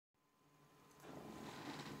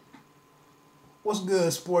What's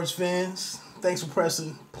good, sports fans? Thanks for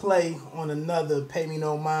pressing play on another Pay Me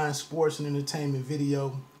No Mind sports and entertainment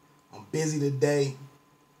video. I'm busy today.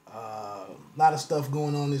 A lot of stuff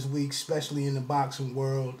going on this week, especially in the boxing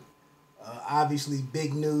world. Obviously,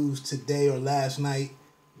 big news today or last night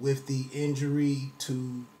with the injury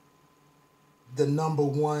to the number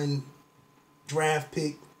one draft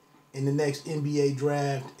pick in the next NBA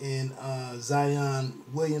draft in Zion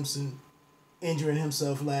Williamson, injuring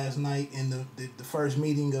himself last night in the first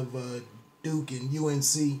meeting of Duke and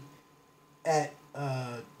UNC at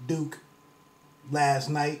Duke last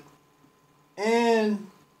night. And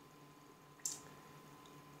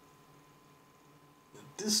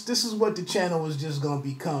this is what the channel was just going to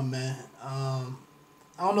become, man. I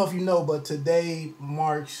don't know if you know, but today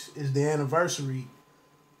is the anniversary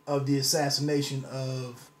of the assassination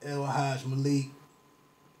of El-Hajj Malik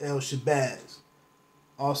El-Shabazz,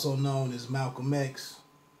 also known as Malcolm X,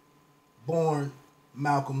 born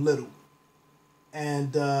Malcolm Little. And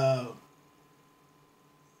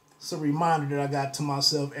it's a reminder that I got to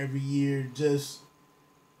myself every year, just,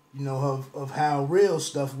 you know, of how real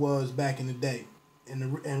stuff was back in the day,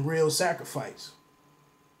 and real sacrifice,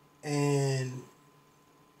 and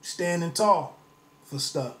standing tall for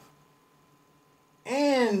stuff,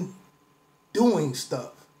 and doing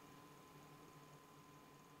stuff.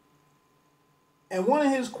 And one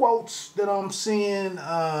of his quotes that I'm seeing,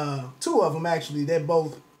 two of them actually,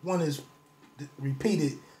 one is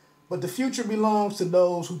repeated, but the future belongs to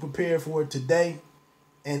those who prepare for it today,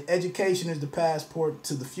 and education is the passport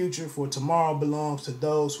to the future, for tomorrow belongs to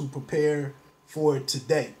those who prepare for it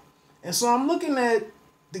today. And so I'm looking at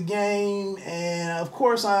the game, and of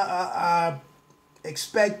course I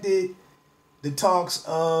expected the talks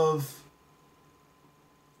of,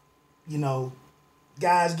 you know,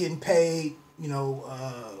 guys getting paid, you know,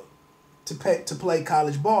 to play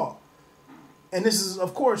college ball. And this is,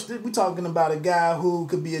 of course, we're talking about a guy who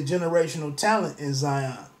could be a generational talent in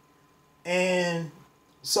Zion. And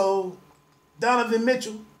so Donovan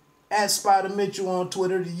Mitchell, at Spida Mitchell on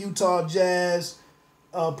Twitter, the Utah Jazz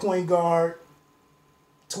point guard,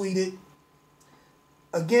 tweeted,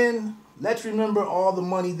 "Again, let's remember all the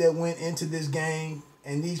money that went into this game,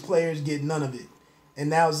 and these players get none of it. And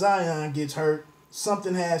now Zion gets hurt.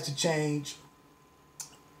 Something has to change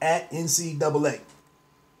at NCAA."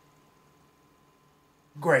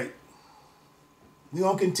 Great. We're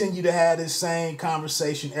going to continue to have this same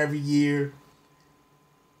conversation every year.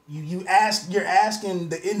 You're asking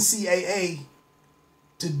the NCAA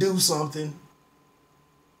to do something.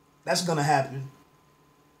 That's going to happen.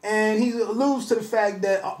 And he alludes to the fact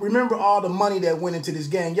that, remember all the money that went into this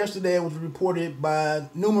game. Yesterday it was reported by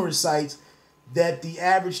numerous sites that the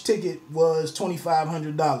average ticket was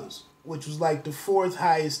 $2,500, which was like the fourth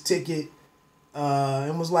highest ticket.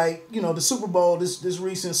 And was like, you know, the Super Bowl, this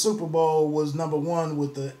recent Super Bowl was number one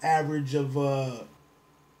with the average of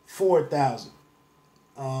 4,000.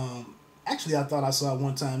 Actually, I thought I saw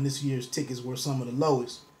one time this year's tickets were some of the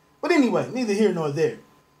lowest. But anyway, neither here nor there.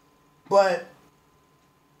 But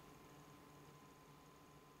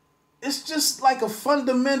it's just like a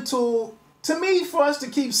fundamental, to me, for us to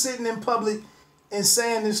keep sitting in public and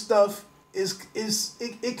saying this stuff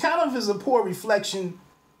it kind of is a poor reflection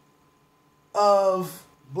of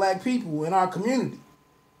black people in our community.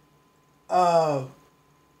 Like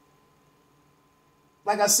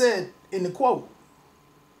I said in the quote,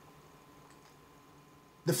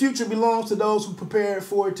 the future belongs to those who prepare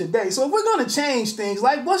for it today. So if we're going to change things,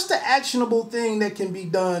 like, what's the actionable thing that can be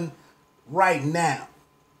done right now?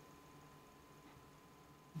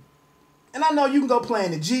 And I know you can go play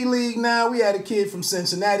in the G League now. We had a kid from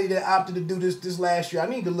Cincinnati that opted to do this last year. I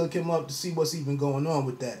need to look him up to see what's even going on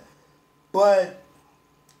with that. But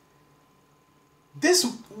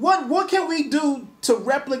what can we do to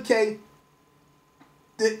replicate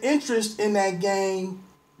the interest in that game,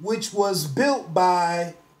 which was built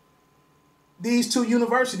by these two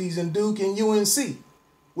universities in Duke and UNC,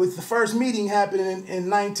 with the first meeting happening in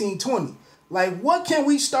 1920? Like, what can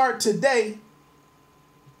we start today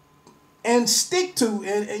and stick to,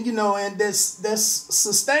 and you know, and that's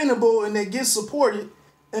sustainable and that gets supported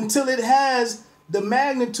until it has the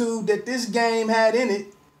magnitude that this game had in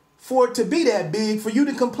it for it to be that big, for you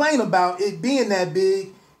to complain about it being that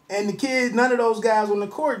big, and the kids, none of those guys on the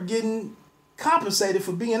court getting compensated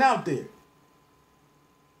for being out there?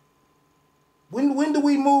 When do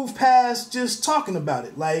we move past just talking about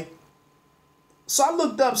it? Like, so I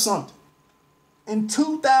looked up something. In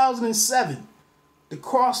 2007, the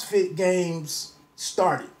CrossFit Games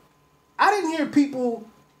started. I didn't hear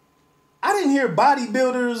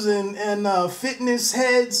bodybuilders and fitness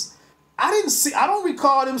heads I don't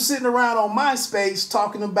recall them sitting around on MySpace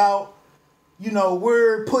talking about,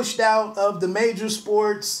 we're pushed out of the major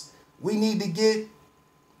sports. We need to get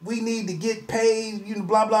paid,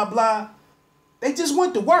 blah, blah, blah. They just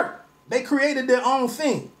went to work. They created their own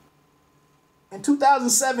thing. In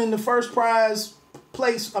 2007, the first place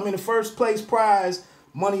prize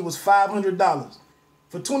money was $500.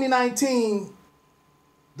 For 2019,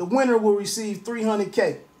 the winner will receive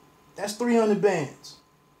 $300K. That's 300 bands.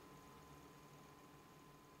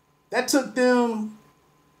 That took them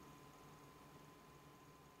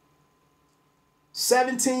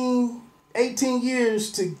 17, 18 years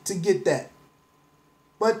to get that.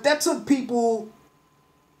 But that took people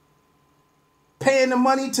paying the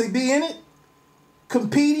money to be in it,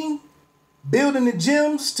 competing, building the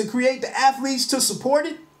gyms to create the athletes to support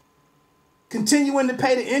it, continuing to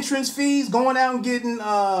pay the entrance fees, going out and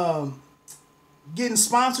getting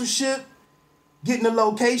sponsorship, getting the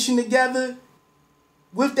location together.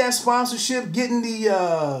 With that sponsorship, getting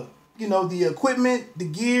the the equipment, the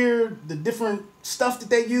gear, the different stuff that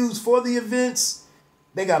they use for the events.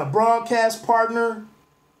 They got a broadcast partner.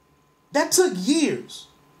 That took years.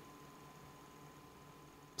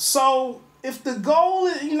 So if the goal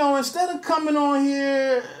is, instead of coming on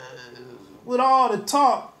here with all the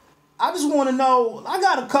talk, I just want to know, I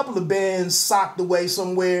got a couple of bands socked away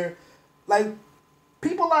somewhere. Like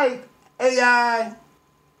people like AI,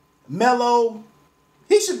 Mello.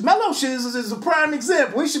 Mello is a prime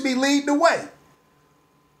example. He should be leading the way.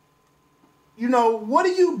 What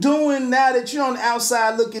are you doing now that you're on the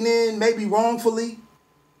outside looking in, maybe wrongfully?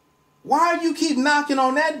 Why are you keep knocking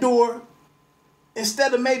on that door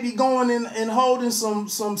instead of maybe going in and holding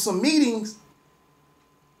some meetings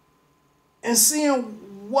and seeing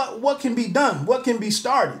what can be done, what can be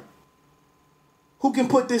started, who can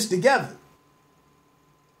put this together?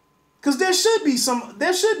 Because there should be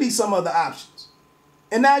some other options.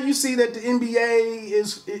 And now you see that the NBA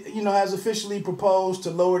has officially proposed to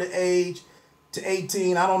lower the age to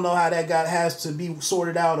 18. I don't know how that has to be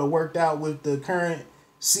sorted out or worked out with the current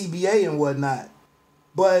CBA and whatnot.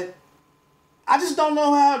 But I just don't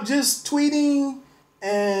know how just tweeting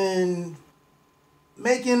and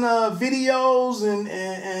making videos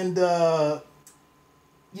and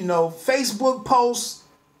Facebook posts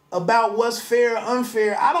about what's fair or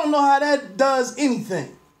unfair, I don't know how that does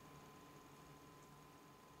anything.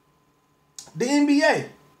 The NBA,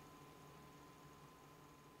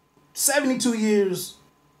 72 years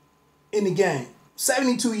in the game,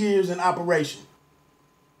 72 years in operation.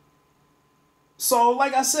 So,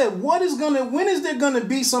 like I said, when is there gonna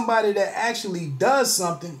be somebody that actually does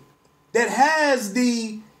something that has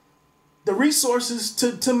the resources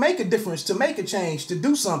to make a difference, to make a change, to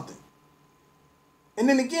do something? And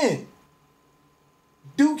then again,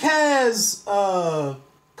 Duke has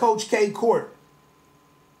Coach K Court.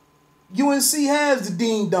 UNC has the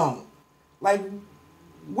Dean Dome. Like,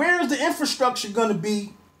 where is the infrastructure going to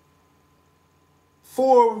be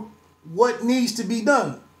for what needs to be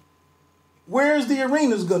done? Where is the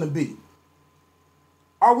arenas going to be?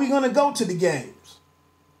 Are we going to go to the games?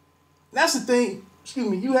 That's the thing.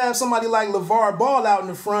 You have somebody like LeVar Ball out in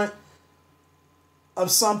the front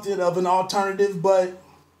of something, of an alternative, but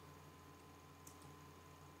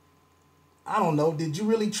I don't know. Did you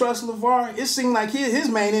really trust LeVar? It seemed like his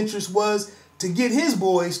main interest was to get his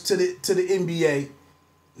boys to the NBA.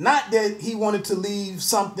 Not that he wanted to leave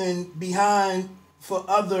something behind for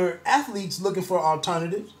other athletes looking for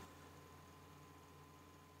alternatives.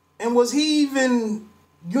 And was he even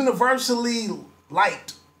universally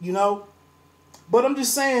liked, But I'm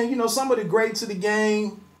just saying, some of the greats of the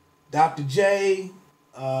game, Dr. J,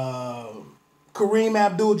 Kareem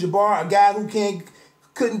Abdul-Jabbar, a guy who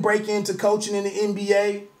couldn't break into coaching in the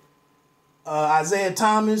NBA. Isaiah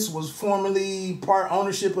Thomas was formerly part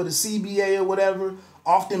ownership of the CBA or whatever,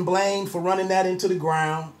 often blamed for running that into the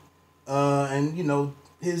ground. And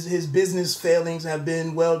his business failings have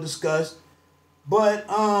been well discussed. But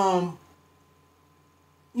when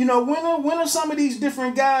are some of these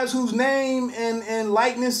different guys whose name and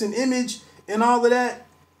likeness and image and all of that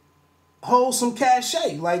hold some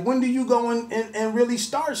cachet? Like, when do you go and really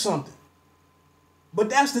start something? But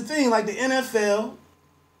that's the thing, like the NFL,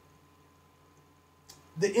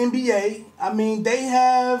 the NBA, they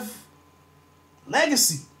have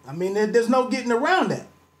legacy. There's no getting around that.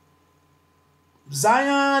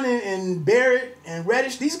 Zion and Barrett and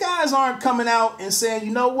Reddish, these guys aren't coming out and saying,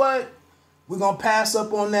 you know what, we're going to pass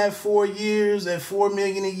up on that 4 years at $4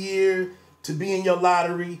 million a year to be in your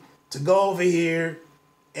lottery, to go over here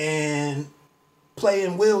and play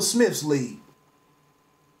in Will Smith's league.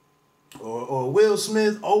 Or Will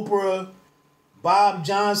Smith, Oprah, Bob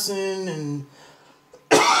Johnson and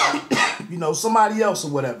somebody else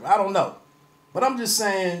or whatever. I don't know. But I'm just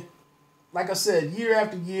saying, like I said, year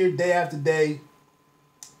after year, day after day,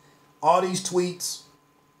 all these tweets,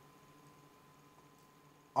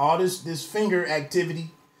 all this finger activity,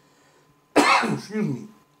 excuse me,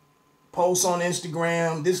 posts on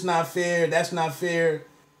Instagram, this not fair, that's not fair.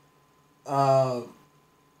 The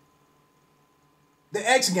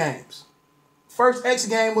X Games. First X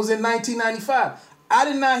game was in 1995. I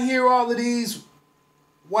did not hear all of these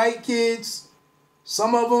white kids,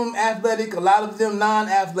 some of them athletic, a lot of them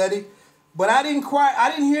non-athletic, but I didn't cry. I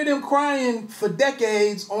didn't hear them crying for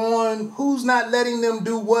decades on who's not letting them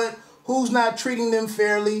do what, who's not treating them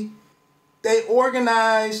fairly. They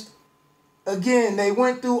organized. Again, they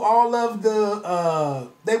went through all the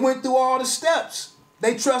steps.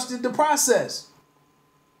 They trusted the process.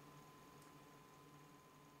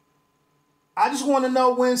 I just want to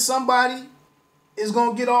know when somebody is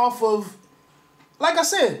going to get off of, like I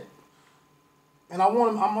said, and I'm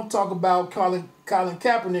going to talk about Colin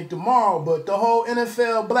Kaepernick tomorrow, but the whole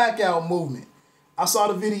NFL blackout movement. I saw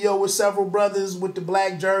the video with several brothers with the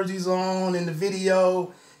black jerseys on in the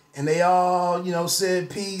video, and they all, said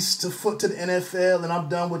peace to the NFL, and I'm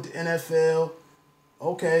done with the NFL.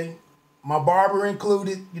 Okay. My barber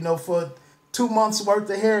included, for 2 months worth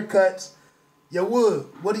of haircuts. Yo, Wood,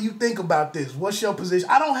 what do you think about this? What's your position?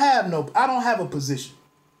 I don't have a position.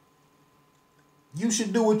 You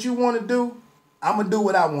should do what you want to do. I'm going to do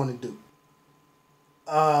what I want to do.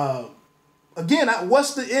 Again,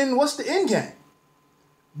 what's the end game?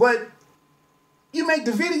 But you make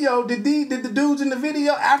the video, did the dudes in the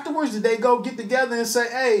video afterwards, did they go get together and say,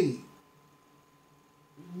 hey,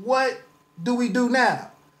 what do we do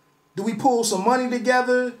now? Do we pull some money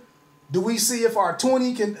together? Do we see if our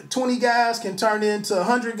 20 guys can turn into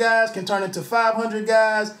 100 guys, can turn into 500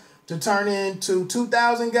 guys, to turn into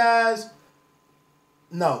 2,000 guys?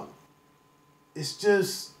 No. It's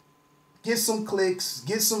just get some clicks,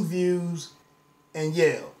 get some views, and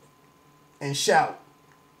yell, and shout,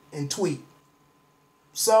 and tweet.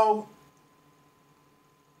 So,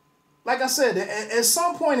 like I said, at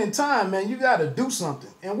some point in time, man, you got to do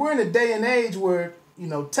something. And we're in a day and age where,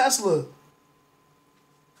 Tesla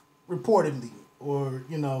reportedly, or,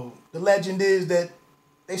 the legend is that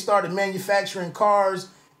they started manufacturing cars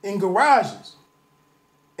in garages.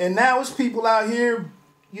 And now it's people out here,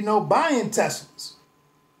 buying Teslas.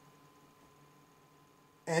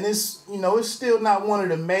 And it's, it's still not one of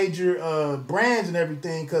the major brands and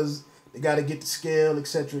everything because they got to get the scale, et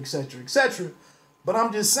cetera, et cetera, et cetera. But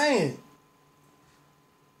I'm just saying,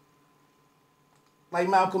 like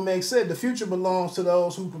Malcolm X said, the future belongs to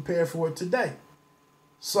those who prepare for it today.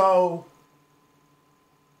 So,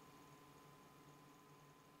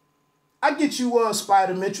 I get you,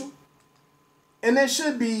 Spida Mitchell. And there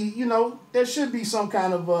should be, some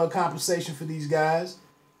kind of compensation for these guys.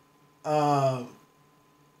 It's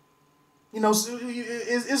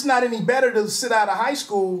not any better to sit out of high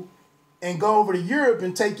school and go over to Europe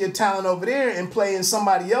and take your talent over there and play in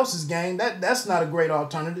somebody else's game. That's not a great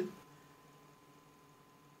alternative.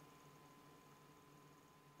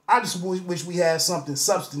 I just wish we had something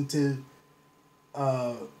substantive,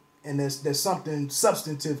 and there's something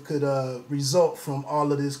substantive could result from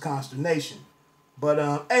all of this consternation. But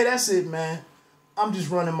hey, that's it, man. I'm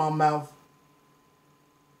just running my mouth.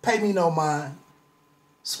 Pay me no mind.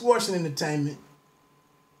 Sports and entertainment.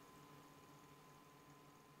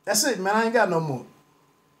 That's it, man. I ain't got no more.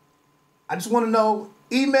 I just want to know,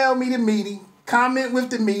 email me the meeting, comment with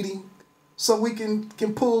the meeting, so we can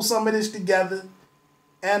pull some of this together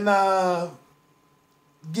and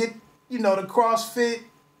get, the CrossFit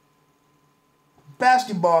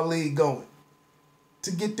basketball league going.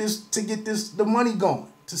 To get the money going,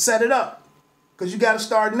 to set it up. Because you got to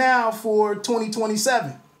start now for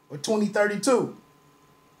 2027 or 2032.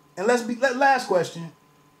 And last question.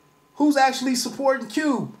 Who's actually supporting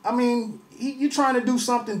Cube? I mean, you trying to do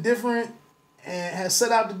something different and has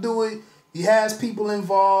set out to do it. He has people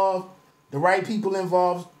involved, the right people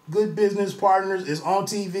involved, good business partners, is on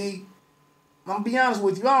TV. I'm going to be honest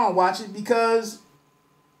with you, I don't watch it because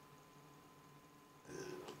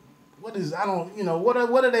what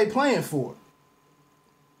are they playing for?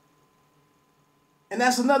 And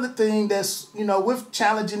that's another thing that's, with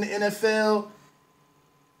challenging the NFL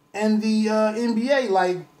and the NBA.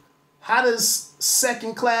 Like, how does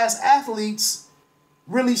second-class athletes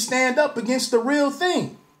really stand up against the real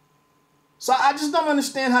thing? So I just don't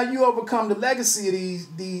understand how you overcome the legacy of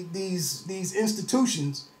these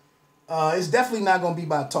institutions. It's definitely not going to be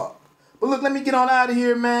by talk. But look, let me get on out of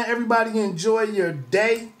here, man. Everybody enjoy your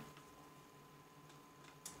day.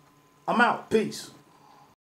 I'm out. Peace.